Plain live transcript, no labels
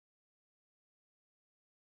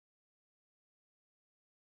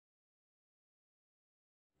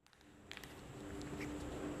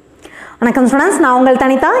வணக்கம் ஸ்டூடெண்ட்ஸ், நான் உங்கள்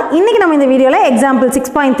தனிதா. இன்னைக்கு நம்ம இந்த வீடியோவில் எக்ஸாம்பிள்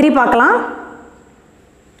 6.3 பார்க்கலாம்.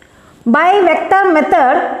 By vector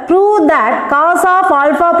method, prove that cos of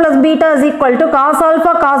alpha plus beta is equal to cos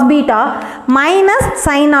alpha cos beta minus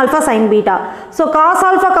sin alpha sin beta. So cos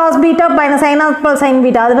alpha cos beta minus sin alpha sin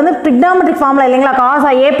beta அது வந்து trigonometric formula இல்லைங்களா? cos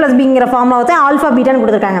a plus bங்கிற formula வந்து alpha beta ன்னு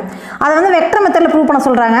கொடுத்துருக்காங்க. அதை வந்து vector மெத்தடில் prove பண்ண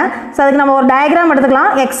சொல்கிறாங்க. ஸோ அதுக்கு நம்ம ஒரு டயக்ராம்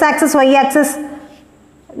எடுத்துக்கலாம். x axis y axis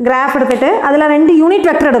graph எடுத்துகிட்டு அதில் 2 யூனிட்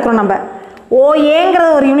வெக்டர் எடுக்கிறோம். நம்ம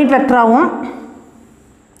ஓஏங்கிறது ஒரு யூனிட் வெக்டராகவும்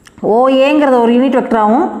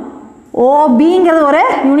ஓபிங்கிறது ஒரு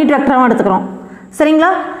யூனிட் வெக்டராகவும் எடுத்துக்கிறோம்.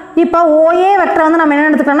 சரிங்களா? இப்போ ஓஏ வெக்டர் வந்து நம்ம என்ன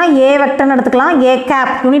எடுத்துக்கலாம்னா ஏ வெக்டர்னு எடுத்துக்கலாம். ஏ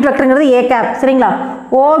கேப் யூனிட் வெக்டருங்கிறது ஏ கேப். சரிங்களா?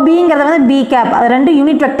 ஓபிங்கிறது வந்து பி கேப். அது 2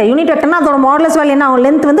 யூனிட் வெக்டர்னா அதோட மாடுலஸ் வேல்யூ என்ன ஆகும்?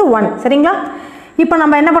 லென்த் வந்து 1. சரிங்களா? இப்போ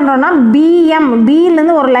நம்ம என்ன பண்ணுறோம்னா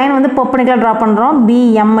பிலேருந்து ஒரு லைன் வந்து பெர்பெண்டிகுலர் ட்ரா பண்ணுறோம்.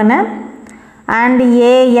 பிஎம்னு அண்ட்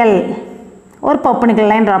ஏஎல் ஒரு பெர்பெண்டிகுலர்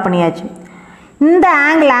லைன் ட்ரா பண்ணியாச்சு. இந்த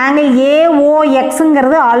ஆங்கிள்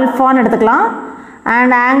ஏஓஎக்ஸுங்கிறது ஆல்ஃபான்னு எடுத்துக்கலாம்.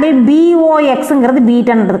 அண்ட் ஆங்கிள் பிஓஎக்ஸுங்கிறது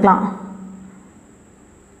பீட்டான்னு எடுத்துக்கலாம்.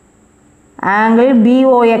 ஆங்கிள்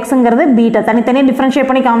பிஓஎக்ஸுங்கிறது பீட்டா தனித்தனியாக டிஃப்ரென்ஷியேட்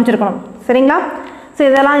பண்ணி காமிச்சிருக்கணும். சரிங்களா? ஸோ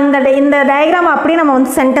இதெல்லாம் இந்த டயக்ராம் அப்படியே நம்ம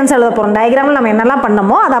வந்து சென்டென்ஸ் எழுத போகிறோம். டயக்ராமில் நம்ம என்னெல்லாம்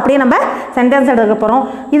பண்ணமோ அதை அப்படியே நம்ம சென்டென்ஸ் எழுத போகிறோம்.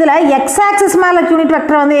 இதில் எக்ஸ் ஆக்சிஸ் மேலே யூனிட்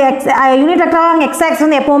வெக்டர் வந்து யூனிட் வெக்டர் எக்ஸ் ஆக்சிஸ்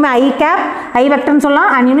வந்து எப்போவுமே ஐ வெக்டர்னு சொல்லலாம்.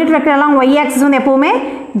 அண்ட் யூனிட் வெக்டர் எல்லாம் ஒய் ஆக்சிஸ் வந்து எப்போவுமே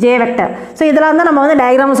ஜே வெக்டர். ஸோ இதெல்லாம் வந்து நம்ம வந்து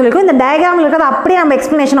டயக்ராம் சொல்லியிருக்கோம். இந்த டயக்ராமில் இருக்கிறது அப்படியே நம்ம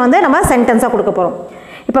எக்ஸ்ப்ளனேஷன் வந்து நம்ம சென்டென்ஸாக கொடுக்க போகிறோம்.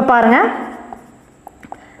 இப்போ பாருங்கள்,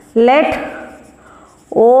 let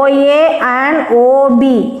OA and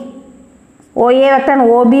OP, OA vector and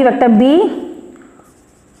OP vector B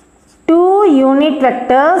two unit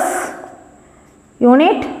vectors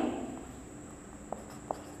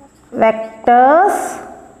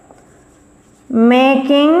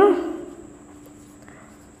making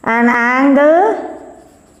an angle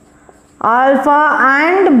alpha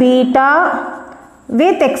and beta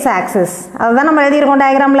with x axis. அதுதான் நம்ம எழுதியிருக்கோம்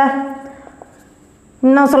டயக்ராமில்.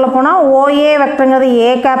 இன்னும் சொல்ல போனால் ஓஏ வெக்டருங்கிறது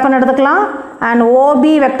ஏ கேப்னு எடுத்துக்கலாம். அண்ட்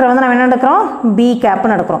ஓபி வெக்டர் வந்து நம்ம என்ன எடுக்கிறோம்? பி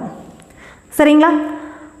கேப்னு எடுக்கிறோம். சரிங்களா?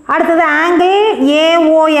 அடுத்தது ஆங்கிள்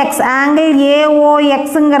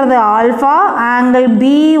ஏஓஎக்ஸுங்கிறது ஆல்ஃபா, ஆங்கிள்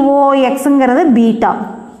பிஓஎக்ஸுங்கிறது பீட்டா.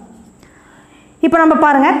 இப்போ நம்ம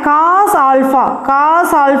பாருங்கள், காஸ்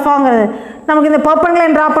ஆல்ஃபாங்கிறது நமக்கு இந்த பெர்பெண்டிகுலர்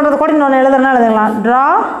லைன் ட்ரா பண்ணுறது கூட இன்னொன்று எழுதலாம்.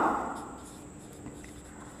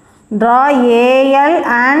 Draw AL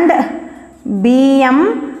and PM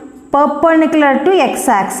perpendicular to X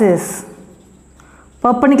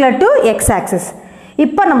axis.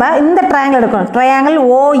 இப்போ நம்ம இந்த ட்ரையாங்கிள் எடுக்கணும். Triangle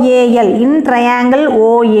ஓஏஎல். In triangle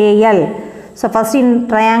ஓஏஎல். So first in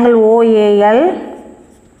triangle ஓஏஎல்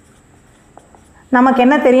நமக்கு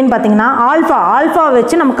என்ன தெரியும்னு பார்த்தீங்கன்னா ஆல்ஃபா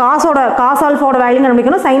வச்சு நம்ம காஸ் ஆல்ஃபாவோட வேல்யூ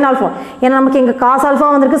கண்டுபிடிக்கணும். சைன் ஆல்ஃபா, ஏன்னா நமக்கு இங்கே காஸ் ஆல்ஃபா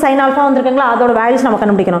வந்திருக்கு, சைன் ஆல்ஃபா வந்திருக்குங்களா, அதோட வேல்யூஸ் நம்ம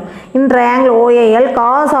கண்டுபிடிக்கணும். இன் ட்ரையாங்கிள் ஓஏஎல்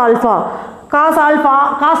காஸ்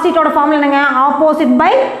தீட்டாவோட ஃபார்முலா என்னங்க? ஆப்போசிட்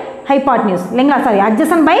பை ஹைபாட்னியூஸ் இல்லைங்களா? Sorry,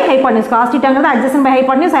 adjacent by hypotenuse. Cos தீட்டாங்கிறது adjacent by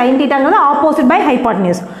hypotenuse, sign தீட்டாங்கிறது opposite by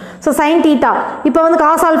hypotenuse. So sine theta இப்போ வந்து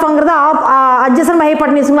காஸ் ஆல்ஃபாங்கிறது அட்ஜசன்ட் பை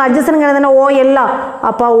ஹைபாட்னியூஸுங்களா? அட்ஜசன்ட்ங்கிறது என்ன? ஓஎல்லா.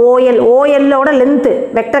 அப்போ ஓஎல்லோட லென்த்து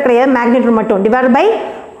வெக்டர் கிடையாது, மேக்னிட்யூட் மட்டும் டிவைட் பை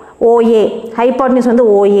ஓஏ. ஹைபாட்னியூஸ் வந்து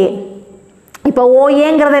OA. இப்போ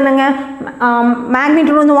ஓஏங்கிறது என்னங்க?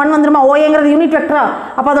 மேக்னிட்யூட் வந்து 1 வந்துருமா? ஓஏங்கிறது யூனிட் வெக்டரா?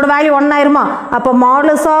 அப்போ அதோட வேல்யூ 1 ஆயிருமா? அப்போ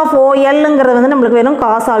மாடுலஸ் ஆஃப் ஓஎல்ங்கிறது வந்து நம்மளுக்கு வெறும்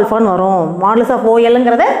காஸ் ஆல்ஃபான்னு வரும். மாடுலஸ் ஆஃப்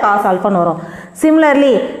ஓஎல்ங்கிறது காஸ் ஆல்ஃபான்னு வரும்.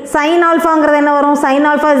 சிமிலர்லி சைன் ஆல்ஃபாங்கிறது என்ன வரும்? Sign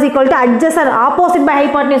alpha is equal to adjacent opposite by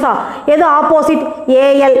ஹைபாட்னியூஸா? எது opposite?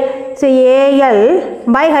 AL. So AL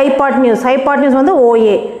by hypotenuse வந்து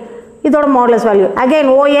ஓஏ. இதோட மாடுலஸ் வேல்யூ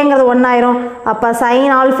அகைன் ஓஏங்கிறது 1 ஆயிரும். அப்போ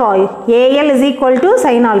sign alpha AL is equal to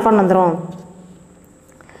sign ஆல்ஃபான்னு வந்துடும்.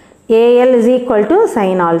 AL is equal to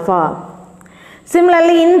sin alpha.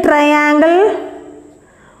 Similarly, in triangle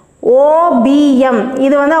OBM,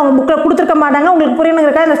 இது வந்து அவங்க புக்கில் கொடுத்துருக்க மாட்டாங்க, உங்களுக்கு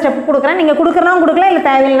புரியணுங்கிறக்கா இந்த ஸ்டெப் கொடுக்குறேன். நீங்கள் கொடுக்குறனாலும் கொடுக்கலாம், இல்லை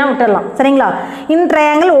தேவையில்லைனா விட்டுடலாம். சரிங்களா? இன்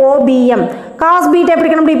ட்ரையாங்கிள் OBM காஸ் பீட்டா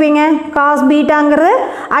எப்படி கண்டுபிடிப்பீங்க? Cos பீட்டாங்கிறது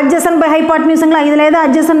adjacent by ஹைபாட்னியூஸுங்களா? இதில் எது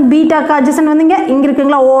அட்ஜசன்ட்? பீட்டாக்கு அட்ஜசன்ட் வந்து இங்கே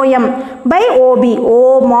இருக்குங்களா? OM by OB.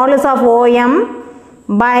 Modulus of OM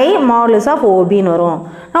by modulus of ஓபின்னு வரும்.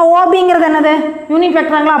 நான் ஓபிங்கிறது என்னது? யூனிட்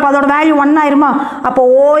வெக்டராங்களா? அப்போ அதோட வேல்யூ 1 ஆயிருமா? அப்போ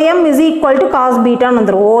OEM is equal to cos பீட்டான்னு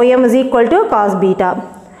வந்துடும். OEM is equal to cos beta.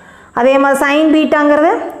 அதே மாதிரி சைன்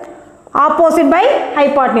பீட்டாங்கிறது ஆப்போசிட் பை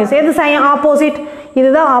ஹைபாட்னியூஸ். எது சைன் ஆப்போசிட்?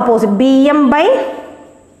 இதுதான் opposite. PM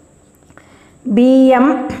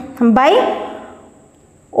by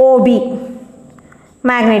OP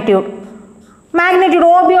magnitude. Magnitude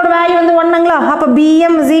ஓபியோட value வந்து 1ங்களா? அப்போ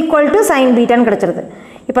PM is equal to sign பீட்டான்னு கிடச்சிருது.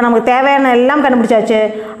 இப்போ நமக்கு தேவையான எல்லாம் கண்டுபிடிச்சாச்சு.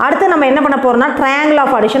 அடுத்து நம்ம என்ன பண்ண போகிறோம்னா ட்ரையாங்கிள்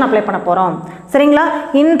ஆஃப் அடிஷன் அப்ளை பண்ண போகிறோம். சரிங்களா?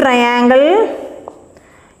 இன் ட்ரையாங்கிள்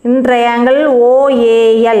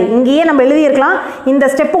OAL இங்கேயே நம்ம எழுதியிருக்கலாம். இந்த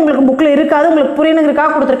ஸ்டெப் உங்களுக்கு புக்கில் இருக்காது, உங்களுக்கு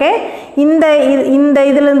புரியணுங்கிறதுக்காக கொடுத்துருக்கேன். இந்த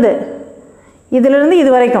இதிலிருந்து இது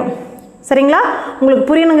வரைக்கும் சரிங்களா? உங்களுக்கு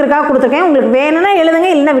புரியணுங்கிறதுக்காக கொடுத்துருக்கேன். உங்களுக்கு வேணும்னா எழுதுங்க,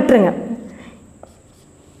 இல்லைன்னா விட்டுருங்க.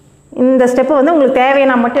 இந்த ஸ்டெப்பு வந்து உங்களுக்கு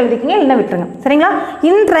தேவையான மட்டும் எழுதிக்கிங்க, இல்லைன்னா விட்டுருங்க. சரிங்களா?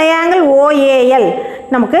 இன் ட்ரையாங்கிள் OAL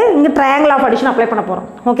நமக்கு இங்கே ட்ரையாங்கிள் ஆஃப் அடிஷன் அப்ளை பண்ண போகிறோம்.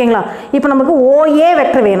 ஓகேங்களா? இப்போ நமக்கு OA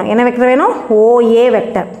வெக்டர் வேணும். என்ன வெக்டர் வேணும்? OA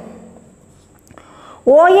vector.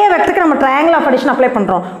 OA வெக்டருக்கு நம்ம ட்ரையாங்கிள் ஆஃப் அடிஷன் அப்ளை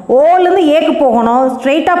பண்ணுறோம். ஓலேருந்து ஏக்கு போகணும்,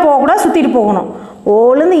 ஸ்ட்ரெயிட்டாக போகக்கூடாது, சுற்றிட்டு போகணும்.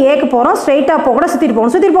 ஓலேருந்து ஏக்கு போகிறோம், ஸ்ட்ரெயிட்டாக போகக்கூடாது, சுற்றிட்டு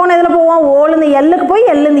போகணும். சுற்றிட்டு போகணும் எதில் போவோம்? ஓலேருந்து எல்லுக்கு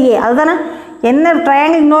போய் எல்லேருந்து ஏ. அதுதானே என்ன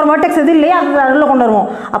ட்ரையாங்கிள் இன்னொரு வெர்டெக்ஸ் எது இல்லையா அது அதில் கொண்டு வருவோம்.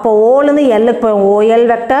 அப்போ ஓலேருந்து எல்லுக்கு போவோம். OL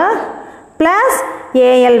vector plus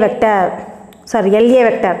AL vector, sorry LA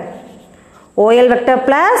vector. OL vector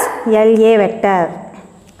plus LA vector.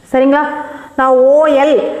 சரிங்களா? நான்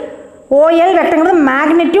OL வெக்டர்ங்கிறது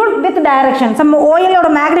magnitude with direction. OLோட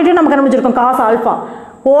magnitude நம்ம கண்டுபிடிச்சிருக்கோம் காஸ் ஆல்ஃபா.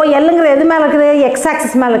 OLங்கிறது எது மேலே இருக்குது? எக்ஸ்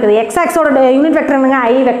ஆக்சிஸ் மேலே இருக்குது. எக்ஸ் ஆக்ஸோட யூனிட் வெக்டர் என்னங்க?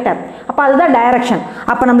 I vector. அப்போ அதுதான் டைரக்ஷன்.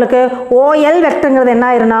 அப்போ நம்மளுக்கு OL வெக்டர்ங்கிறது என்ன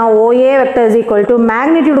ஆயிருன்னா OA vector is equal to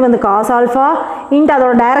magnitude வந்து காஸ் ஆல்ஃபா இன்ட்டு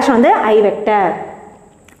அதோட டைரக்ஷன் வந்து I வெக்டர்.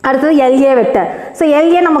 அடுத்தது LA வெக்டர். ஸோ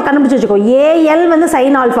LA நம்ம கண்டுபிடிச்சி வச்சுக்கோ. AL வந்து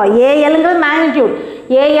சைன் ஆல்ஃபா. ALங்கிறது மேக்னிடியூட்,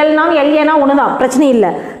 ALனா LAனா ஒன்று தான், பிரச்சனை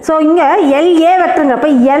இல்லை. ஸோ இங்கே LA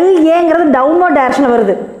வெக்டருங்கிறப்ப LAங்கிறது டவுன்வர்ட் டைரக்ஷனில்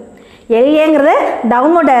வருது. LAங்கிறது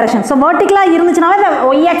டவுன்வர்ட் டைரக்ஷன். ஸோ வெர்டிகலாக இருந்துச்சுனாவே இந்த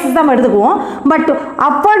ஒய் ஆக்சிஸ் தான் நம்ம எடுத்துக்குவோம். பட்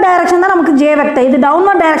அப்பர் டைரக்ஷன் தான் நமக்கு J வெக்டர். இது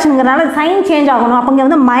டவுன்வர்ட் டைரக்ஷனுங்கிறனால சைன் சேஞ்ச் ஆகணும். அப்போ இங்கே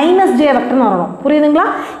வந்து மைனஸ் J வெக்டர்னு வரணும். புரியுதுங்களா?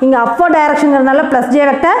 இங்கே அப்பர் டைரக்ஷனுங்கிறதுனால ப்ளஸ் J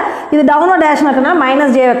வெக்டர், இது டவுன்வர்ட் டைரக்ஷன் இருக்கிறதுனால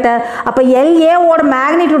மைனஸ் J வெக்டர். அப்போ LAவோட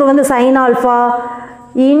மேக்னிடியூட் வந்து sign alpha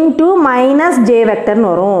into minus J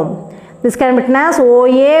வெக்டர்னு வரும். This can be written as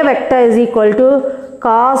OA vector is equal to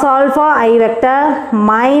cos alpha I vector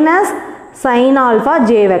minus sin alpha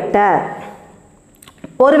J vector.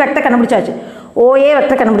 ஒரு vector கண்டுபிடிச்சாச்சு, OA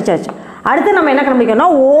vector கண்டுபிடிச்சாச்சு. அடுத்து நம்ம என்ன கண்டுபிடிக்கணும்னா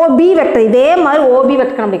OB வெக்டர். இதே மாதிரி OB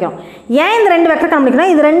வெக்டர் கண்டுபிடிக்கணும். ஏன் இந்த ரெண்டு வெக்டர்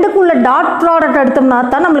கண்டுபிடிக்கணும்? இது ரெண்டுக்குள்ள டாட் ப்ராடக்ட் எடுத்தோம்னா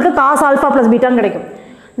தான் நம்மளுக்கு cos alpha plus beta கிடைக்கும்.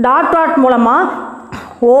 டாட் ப்ராடக்ட் மூலமாக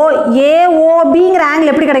AOBங்கிற ஆங்கிள்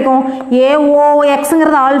எப்படி கிடைக்கும்?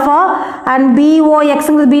 AOXங்கிறது ஆல்ஃபா அண்ட்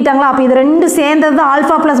BOXங்கிறது பீட்டாங்களா? அப்போ இது ரெண்டு சேர்ந்தது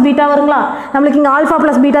ஆல்ஃபா ப்ளஸ் பீட்டா வருங்களா? நம்மளுக்கு இங்கே ஆல்ஃபா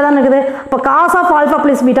ப்ளஸ் பீட்டா தான் இருக்குது. இப்போ cos of alpha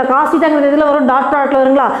plus beta, cos பீட்டாங்கிறது இதில் வரும், டாட் ப்ராடக்ட்டில்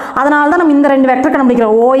வருங்களா? அதனால தான் நம்ம இந்த ரெண்டு வெக்டர்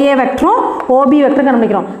கண்டுபிடிக்கிறோம். OA வெக்டரும் OB வெக்டர்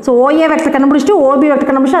கண்டுபிடிக்கிறோம். ஸோ OA வெக்டர் கண்டுபிடிச்சிட்டு OB வெக்டர்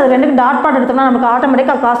கண்டுபிடிச்சு அது ரெண்டுக்கு டாட் ப்ராடக்ட் எடுத்தோம்னா நமக்கு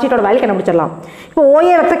ஆட்டோமேட்டிக்காக காஸ் பீட்டோட வேல்யூ கண்டுபிடிச்சிடலாம். இப்போ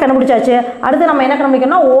OA வெக்டர் கண்டுபிடிச்சாச்சு. அடுத்து நம்ம என்ன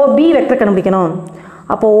கண்டுபிடிக்கணும்னா OB வெக்டர் கண்டுபிடிக்கணும்.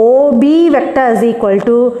 அப்போ OB vector is equal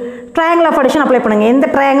to triangle of addition apply பண்ணுங்க. எந்த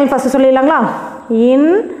triangle first சொல்லிடலாங்களா? In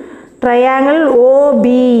triangle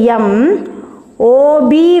OBM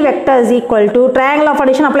OB vector is equal to triangle of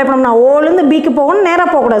addition apply பண்ணோம்னா ஓலேருந்து பிக்கு போகணும், நேராக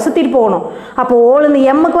போகக்கூடாது, சுற்றிட்டு போகணும். அப்போ ஓலேருந்து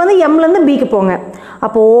எம்முக்கு வந்து எம்லேருந்து பிக்கு போங்க.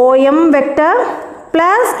 அப்போ OM vector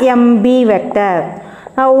plus MB vector.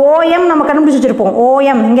 OM நம்ம கண்டுபிடிச்சி வச்சுருப்போம்.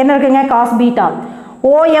 OM இங்கே என்ன இருக்குங்க? Cos beta.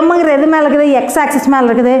 OMங்கிறது எது மேலே இருக்குது? எக்ஸ் ஆக்சிஸ் மேலே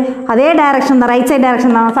இருக்குது. அதே டைரக்ஷன் தான், ரைட் சைட்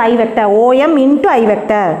டைரக்ஷன் தான். I vector OM into I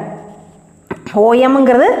vector.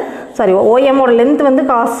 OMங்கிறது OMோட length வந்து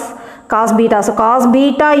cos beta. So cos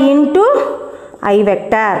beta into I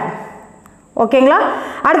vector. ஓகேங்களா?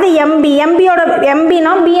 அடுத்து MBயோட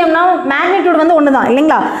MBனா BMனா மேக்னிடியூட் வந்து ஒன்று தான்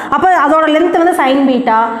இல்லைங்களா? அப்போ அதோட லென்த் வந்து சைன்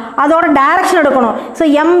பீட்டா, அதோட டைரக்ஷன் எடுக்கணும். ஸோ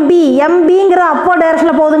MBங்கிறது அப்போ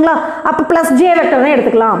டைரக்ஷனில் போகுதுங்களா? அப்போ ப்ளஸ் J வெக்டர் தான்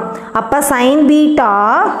எடுத்துக்கலாம். அப்போ சைன் பீட்டா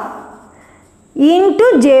இன்ட்டு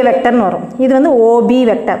J வெக்டர்னு வரும். இது வந்து OB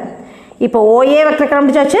வெக்டர். இப்போ OA வெக்டர்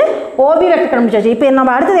கண்டுபிடிச்சாச்சு, OB வெக்டர் கண்டுபிடிச்சாச்சு. இப்போ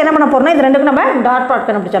நம்ம அடுத்தது என்ன பண்ண போறோம்னா இது ரெண்டுக்கும் நம்ம டாட் ப்ராடக்ட்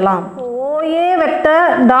கண்டுபிடிச்சிடலாம். OA vector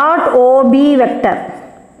dot OB vector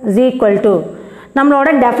is equal to நம்மளோட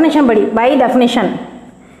டெஃபினிஷன் படி, பை டெஃபினிஷன்,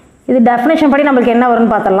 இது டெஃபினிஷன் படி நம்மளுக்கு என்ன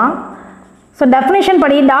வரும்னு பார்த்துடலாம். ஸோ டெஃபினிஷன்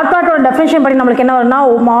படி, டாட் ப்ராடக்டோட டெஃபினிஷன் படி நம்மளுக்கு என்ன வரும்னா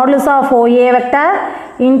modulus of OA vector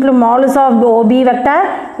into modulus of OB vector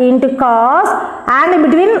into cos angle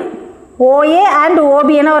between OA and OB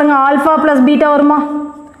என்ன வருங்க? ஆல்ஃபா ப்ளஸ் பீட்டா வருமா?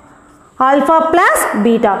 Alpha plus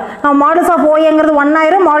beta. நம்ம மாடுலஸ் ஆஃப் OAங்கிறது 1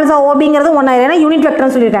 ஆயிரும், மாடுலஸ் ஆஃப் OBங்கிறது 1 ஆயிரம். ஏன்னா யூனிட்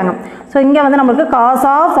வெக்டர்னு சொல்லியிருக்காங்க. ஸோ இங்கே வந்து நம்மளுக்கு காஸ்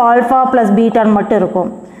ஆஃப் ஆல்ஃபா ப்ளஸ் பீட்டான்னு மட்டும்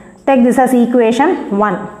இருக்கும். Take this as equation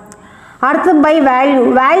 1. அடுத்து பை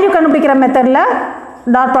வேல்யூ கண்டுபிடிக்கிற மெத்தடில்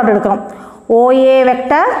டாட் ப்ராடக்ட் எடுக்கிறோம். OA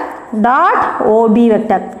vector dot OB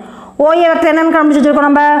vector. OA vector என்னென்னு கண்டுபிடிச்சி வச்சுருக்கோம்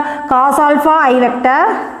நம்ம? Cos alpha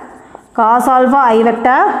I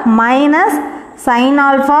vector minus sign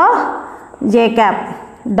alpha J gap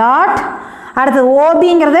dot. அடுத்தது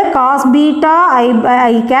OBங்கிறது cos beta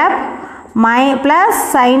I cap plus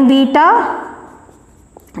sine beta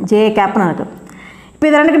J கேப்னு இருக்குது. இப்போ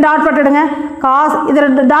இது ரெண்டுக்கு டாட் ப்ராடக்ட் எடுங்க. காஸ்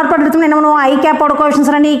இதில் டாட் ப்ராடக்ட் எடுத்தோம்னா என்ன பண்ணுவோம்? ஐ கேப்போட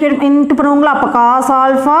கோஎஃபிஷியன்ட்ஸ் ரெண்டு ஈக்குவேட் இன்ட்டு பண்ணுவோங்களா? அப்போ காஸ்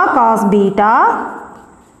ஆல்ஃபா காஸ் பீட்டா.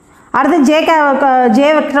 அடுத்து ஜே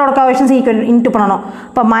வெக்டரோட கோஎஃபிஷியன்ட்ஸ் ஈக்குவேட் இன்ட்டு பண்ணணும்.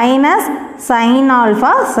 இப்போ மைனஸ் சைன்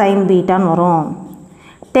ஆல்ஃபா சைன் பீட்டான்னு வரும்.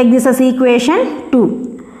 Take this as equation 2.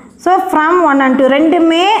 So from 1 and 2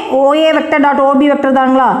 ரெண்டுமே OA vector dot OP vector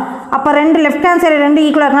தாங்களா? அப்போ ரெண்டு லெஃப்ட் ஹேண்ட் சைடு ரெண்டு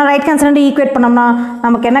ஈக்குவலாக இருக்குன்னா ரைட் ஹேண்ட் சைடு ரெண்டு ஈக்குவேட் பண்ணோம்னா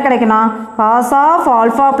நமக்கு என்ன கிடைக்குன்னா cos of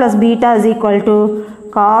alpha plus beta is equal to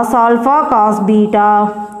cos alpha cos beta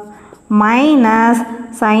minus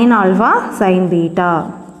sign alpha sign beta.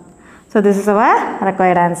 So this is our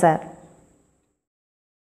required answer.